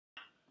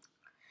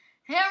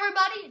Hey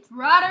everybody, it's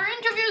Ryder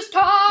interviews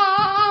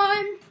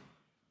time!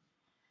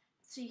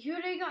 Let's see, who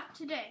do I got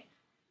today?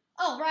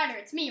 Oh, Ryder,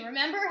 it's me,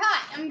 remember?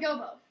 Hi, I'm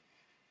Gobo.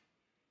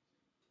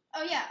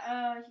 Oh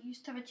yeah, you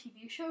used to have a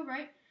TV show,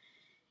 right?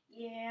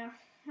 Yeah,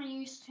 I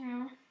used to.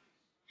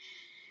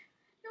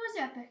 It was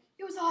epic.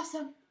 It was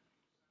awesome.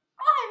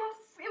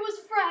 It was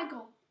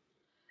Fraggle.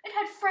 It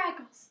had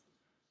Fraggles.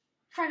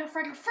 Fraggle,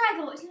 Fraggle,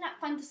 Fraggle! Isn't that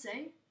fun to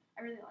say?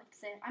 I really like to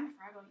say it. I'm a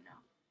Fraggle, you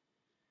know.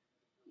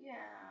 Yeah.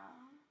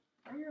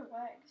 Where are your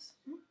legs?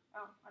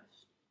 Oh, I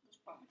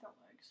just bought without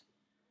legs.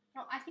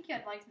 No, I think you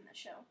had legs in the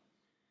show.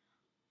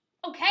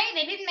 Okay,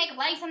 they didn't make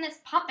legs on this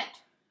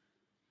puppet.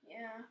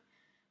 Yeah.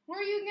 Where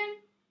are you again?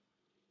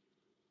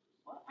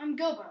 What? I'm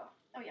Gobo.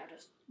 Oh yeah,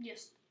 just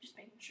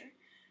making sure.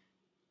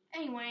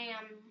 Anyway,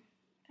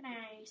 can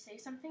I say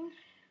something?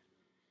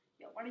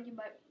 Yo, why did you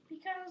buy?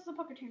 Because the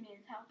puppeteer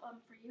needed help,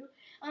 for you.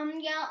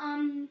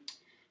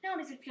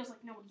 Nowadays it feels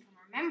like no one even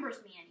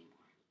remembers me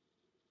anymore.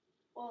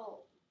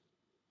 Well,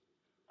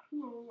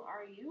 who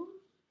are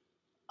you?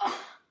 I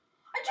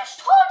just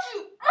told you!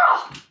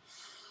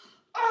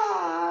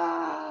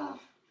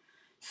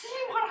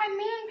 See what I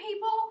mean,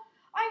 people?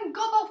 I'm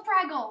Gobo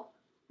Fraggle.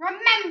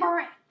 Remember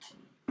it!